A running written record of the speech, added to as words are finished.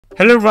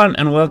Hello everyone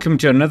and welcome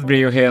to another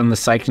video here on the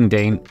Cycling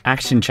Dane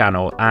Action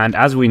channel. And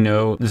as we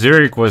know,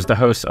 Zurich was the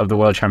host of the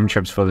World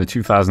Championships for the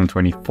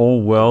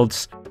 2024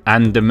 Worlds,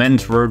 and the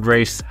men's road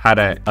race had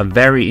a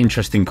very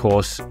interesting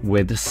course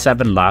with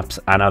 7 laps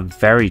and a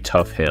very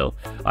tough hill.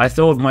 I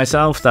thought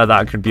myself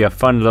that could be a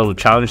fun little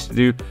challenge to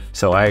do,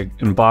 so I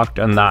embarked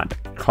on that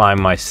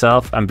climb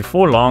myself, and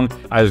before long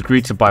I was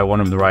greeted by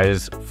one of the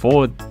riders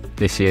for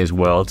this year's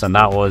Worlds, and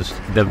that was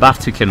the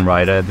Vatican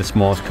rider, the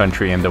smallest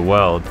country in the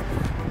world.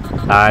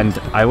 And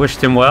I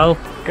wished him well,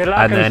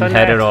 and then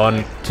headed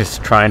on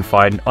to try and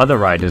find other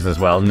riders as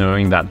well,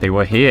 knowing that they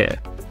were here,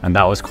 and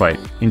that was quite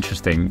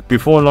interesting.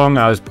 Before long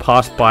I was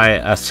passed by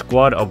a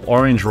squad of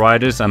orange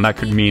riders, and that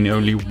could mean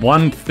only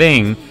one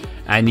thing,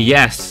 and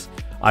yes,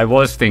 I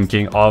was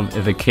thinking of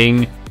the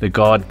king, the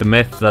god, the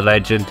myth, the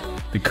legend,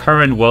 the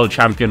current world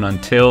champion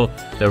until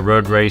the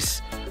road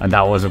race, and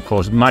that was of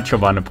course Mathieu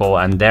van der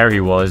Poel. And there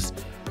he was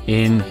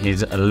in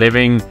his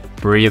living,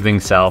 breathing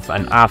self,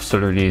 and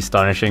absolutely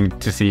astonishing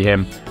to see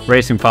him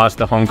racing past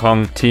the Hong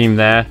Kong team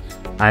there.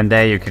 And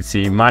there you could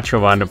see Mathieu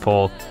van der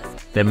Poel,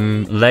 the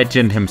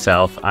legend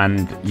himself,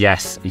 and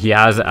yes, he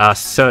has a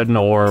certain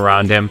aura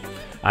around him,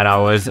 and I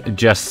was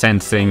just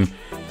sensing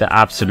the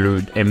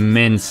absolute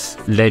immense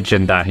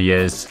legend that he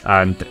is.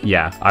 And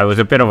yeah, I was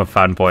a bit of a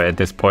fanboy at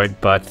this point,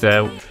 but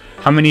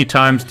how many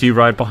times do you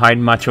ride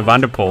behind Mathieu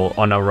van der Poel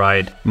on a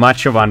ride?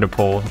 Mathieu van der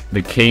Poel,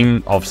 the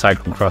king of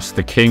cyclocross,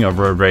 the king of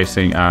road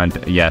racing,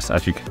 and yes,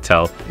 as you can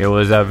tell, it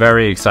was a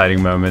very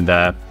exciting moment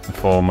there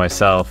for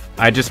myself.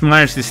 I just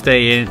managed to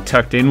stay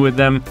tucked in with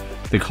them.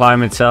 The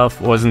climb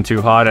itself wasn't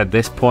too hard at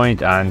this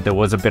point, and there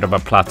was a bit of a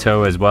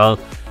plateau as well,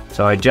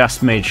 so I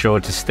just made sure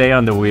to stay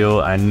on the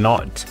wheel and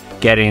not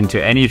get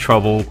into any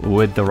trouble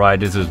with the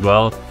riders as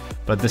well.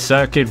 But the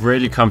circuit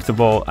really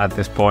comfortable at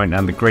this point,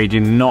 and the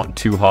gradient not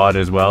too hard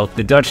as well.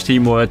 The Dutch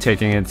team were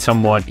taking it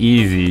somewhat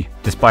easy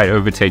despite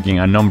overtaking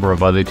a number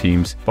of other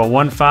teams. But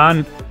one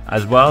fan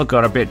as well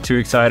got a bit too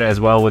excited as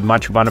well with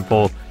Mathieu van der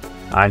Poel,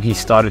 and he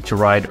started to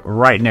ride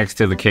right next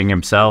to the king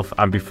himself.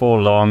 And before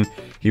long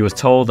he was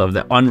told of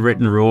the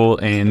unwritten rule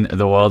in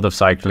the world of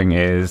cycling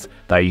is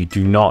that you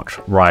do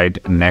not ride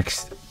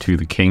next to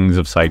the kings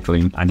of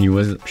cycling, and he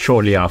was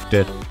shortly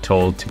after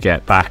told to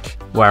get back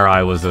where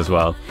I was as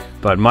well.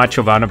 But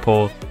Mathieu van der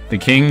Poel, the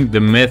king, the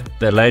myth,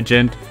 the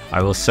legend,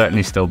 I will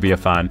certainly still be a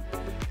fan.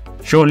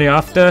 Shortly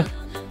after,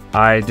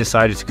 I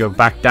decided to go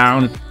back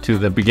down to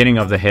the beginning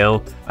of the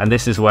hill, and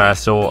this is where I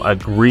saw a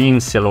green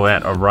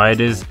silhouette of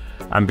riders.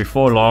 And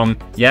before long,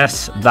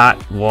 yes,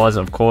 that was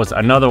of course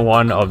another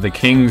one of the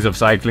kings of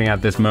cycling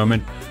at this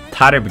moment,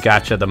 TADEJ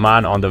Pogacar, the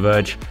man on the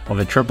verge of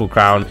a triple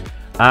crown,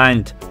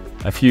 and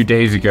a few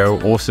days ago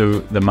also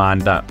the man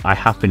that I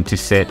happened to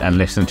sit and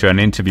listen to an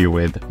interview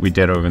with, we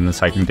did over in the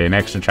Cycling Dane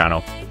Extra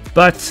channel.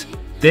 But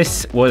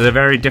this was a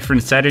very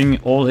different setting,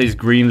 all his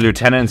green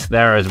lieutenants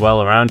there as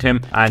well around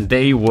him, and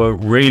they were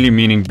really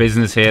meaning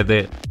business here.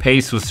 The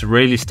pace was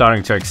really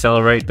starting to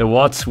accelerate, the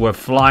watts were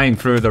flying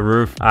through the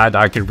roof, and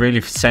I could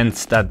really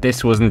sense that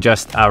this wasn't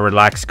just a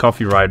relaxed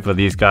coffee ride for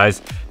these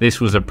guys.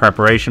 This was a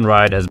preparation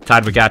ride, as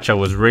TADEJ Pogacar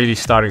was really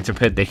starting to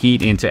put the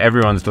heat into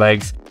everyone's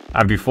legs.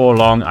 And before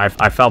long I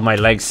felt my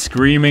legs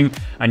screaming,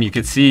 and you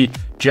could see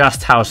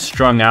just how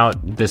strung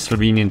out the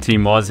Slovenian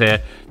team was here.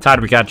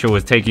 TADEJ Pogacar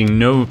was taking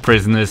no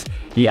prisoners.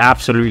 He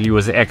absolutely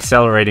was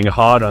accelerating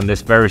hard on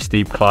this very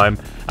steep climb,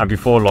 and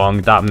before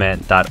long that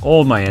meant that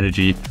all my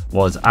energy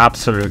was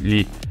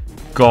absolutely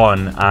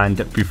gone, and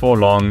before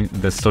long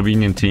the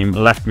Slovenian team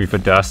left me for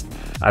dust,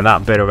 and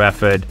that bit of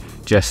effort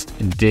just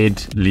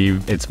did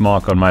leave its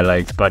mark on my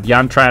legs. But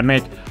Jan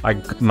Tratnik, I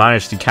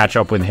managed to catch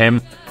up with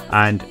him,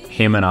 and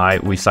him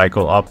and we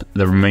cycle up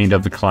the remainder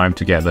of the climb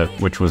together,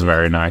 which was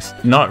very nice.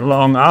 Not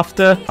long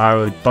after,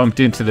 I bumped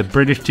into the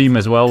British team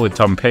as well with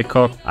Tom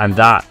Pidcock, and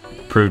that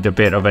proved a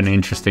bit of an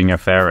interesting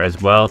affair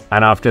as well.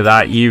 And after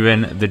that,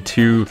 even the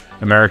 2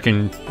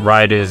 American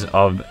riders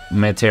of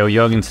Matteo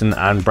Jorgensen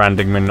and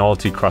Brandon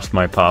McNulty crossed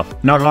my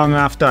path. Not long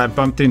after, I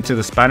bumped into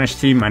the Spanish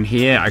team, and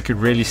here I could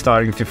really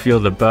starting to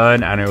feel the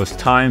burn, and it was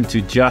time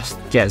to just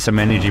get some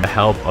energy with the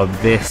help of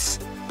this.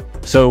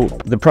 So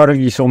the product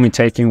you saw me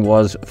taking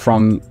was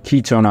from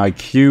Ketone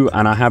IQ,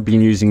 and I have been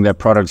using their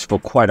products for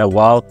quite a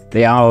while.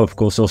 They are of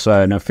course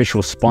also an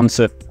official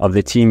sponsor of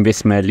the Team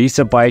Visma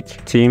Lisa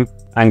bike team,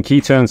 and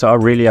ketones are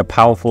really a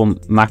powerful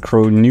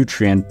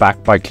macronutrient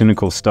backed by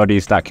clinical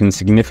studies that can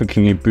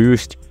significantly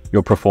boost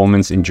your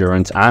performance,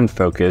 endurance and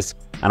focus.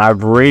 And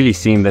I've really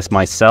seen this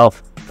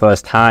myself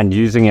firsthand,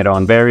 using it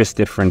on various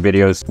different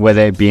videos,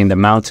 whether it be in the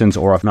mountains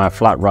or on a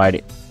flat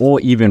ride,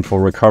 or even for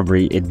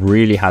recovery. It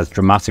really has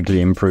dramatically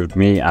improved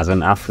me as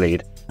an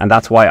athlete, and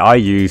that's why I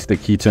use the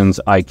Ketones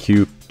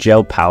IQ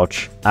gel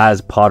pouch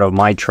as part of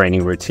my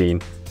training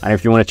routine. And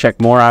if you want to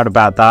check more out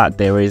about that,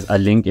 there is a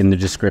link in the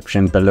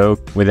description below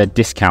with a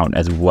discount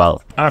as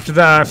well. After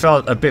that, I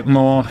felt a bit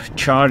more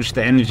charged.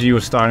 The energy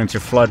was starting to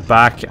flood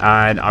back,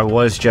 and I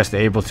was just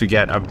able to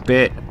get a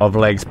bit of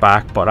legs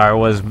back, but I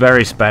was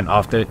very spent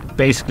after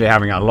basically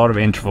having a lot of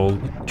interval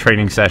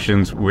training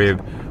sessions with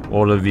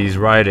all of these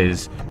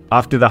riders.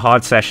 After the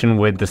hard session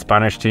with the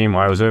Spanish team,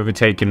 I was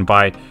overtaken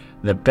by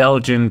the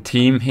Belgian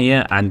team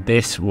here, and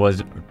this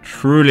was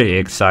truly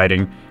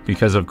exciting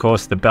because of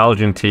course the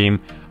Belgian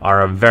team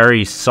are a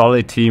very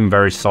solid team,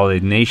 very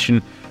solid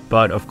nation.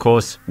 But of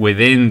course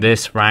within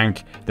this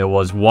rank there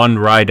was one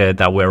rider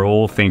that we're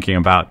all thinking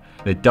about,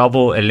 the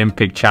double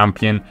Olympic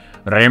champion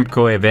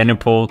Remco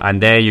Evenepoel,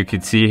 and there you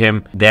could see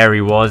him. There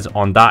he was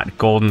on that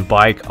golden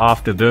bike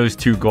after those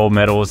 2 gold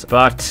medals.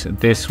 But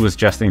this was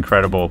just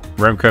incredible.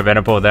 Remco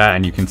Evenepoel there,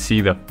 and you can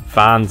see the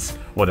fans,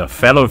 or the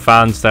fellow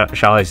fans, that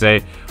shall I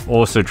say,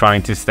 also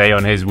trying to stay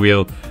on his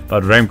wheel.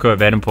 But Remco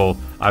Evenepoel,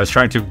 I was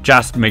trying to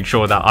just make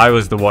sure that I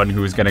was the one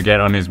who was going to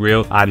get on his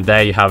wheel, and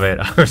there you have it.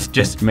 I was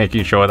just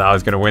making sure that I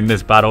was going to win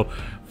this battle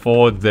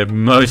for the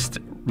most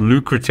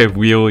lucrative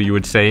wheel, you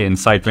would say, in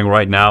cycling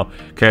right now,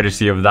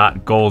 courtesy of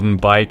that golden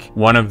bike.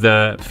 One of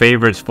the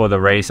favorites for the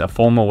race, a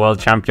former world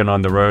champion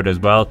on the road as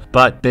well.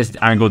 But this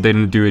angle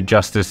didn't do it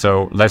justice,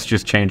 so let's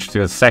just change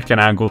to a second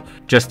angle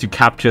just to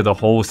capture the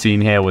whole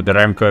scene here with the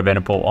Remco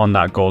Evenepoel on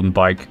that golden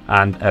bike.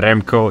 And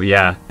Remco,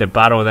 yeah, the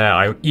battle there,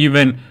 I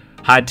even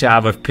had to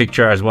have a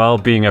picture as well,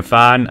 being a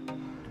fan.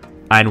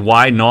 And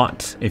why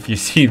not, if you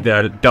see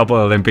the double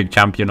Olympic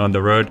champion on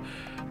the road?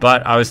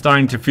 But I was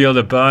starting to feel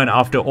the burn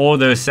after all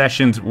those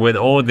sessions with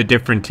all the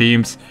different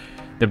teams.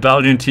 The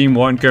Belgian team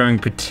weren't going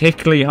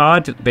particularly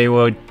hard. They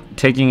were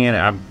taking it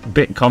a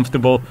bit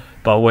comfortable.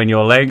 But when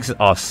your legs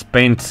are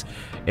spent,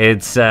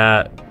 it's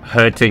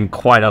hurting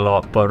quite a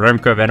lot. But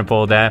Remco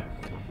Evenepoel there,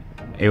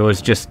 it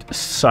was just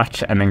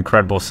such an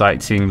incredible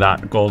sight seeing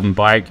that golden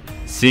bike,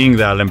 seeing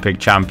the Olympic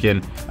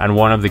champion, and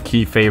one of the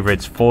key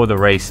favorites for the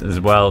race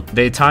as well.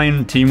 The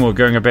Italian team were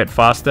going a bit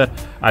faster,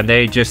 and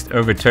they just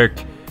overtook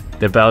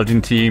the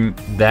Belgian team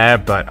there,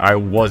 but I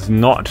was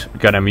not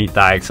gonna meet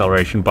that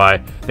acceleration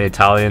by the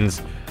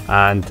Italians.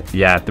 And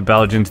yeah, the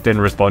Belgians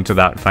didn't respond to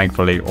that,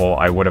 thankfully, or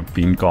I would have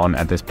been gone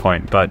at this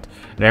point. But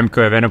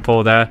Remco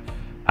Evenepoel there,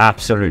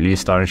 absolutely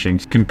astonishing,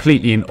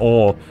 completely in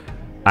awe.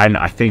 And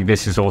I think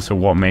this is also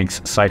what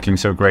makes cycling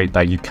so great,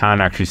 that you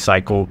can actually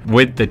cycle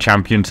with the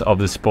champions of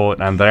the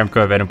sport. And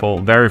Remco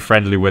Evenepoel, very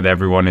friendly with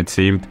everyone, it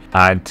seemed.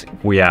 And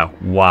yeah,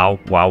 wow.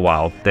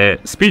 They're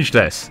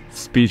speechless.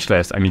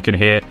 And you can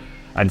hear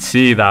and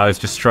see that I was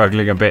just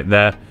struggling a bit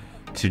there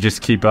to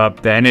just keep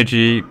up. The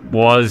energy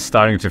was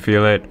starting to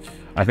feel it.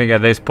 I think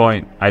at this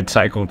point I'd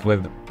cycled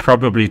with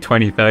probably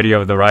 20-30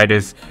 of the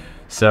riders.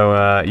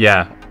 So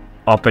yeah,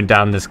 up and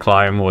down this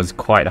climb was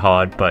quite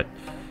hard. But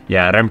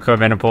yeah, Remco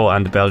Evenepoel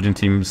and the Belgian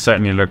team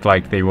certainly looked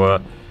like they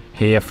were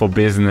here for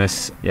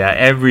business. Yeah,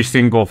 every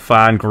single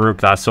fan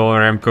group that saw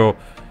Remco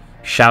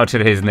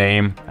shouted his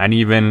name, and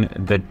even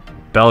the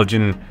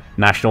Belgian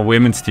national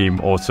women's team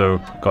also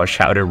got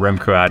shouted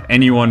Remco at.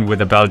 Anyone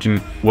with a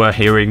Belgian were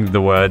hearing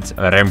the words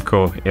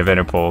Remco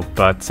Evenepoel.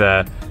 But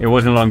it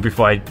wasn't long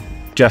before I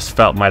just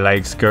felt my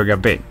legs going a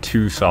bit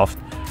too soft,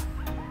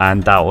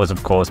 and that was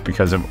of course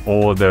because of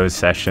all those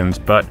sessions.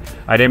 But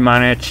I did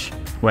manage,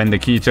 when the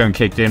ketone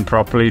kicked in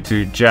properly,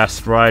 to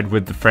just ride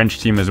with the French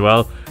team as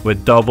well,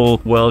 with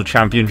double world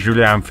champion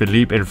Julien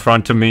Philippe in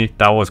front of me.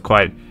 That was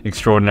quite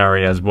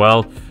extraordinary as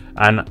well.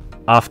 And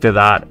after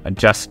that,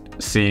 just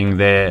seeing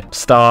the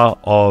star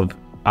of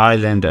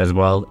Ireland as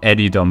well,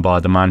 Eddie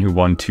Dunbar, the man who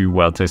won 2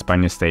 Vuelta a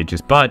España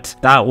stages. But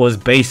that was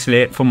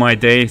basically it for my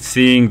day,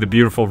 seeing the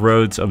beautiful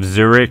roads of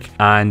Zurich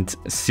and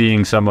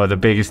seeing some of the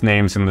biggest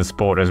names in the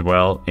sport as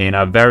well in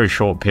a very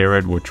short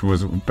period, which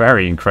was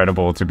very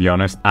incredible, to be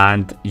honest.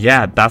 And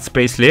yeah, that's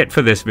basically it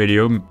for this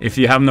video. If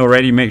you haven't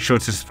already, make sure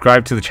to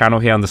subscribe to the channel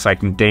here on the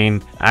Cycling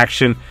Dane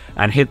Action,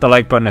 and hit the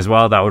like button as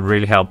well. That would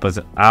really help us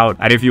out.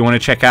 And if you want to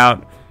check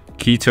out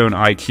Ketone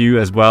IQ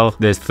as well,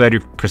 there's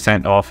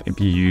 30% off if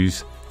you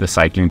use the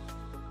Cycling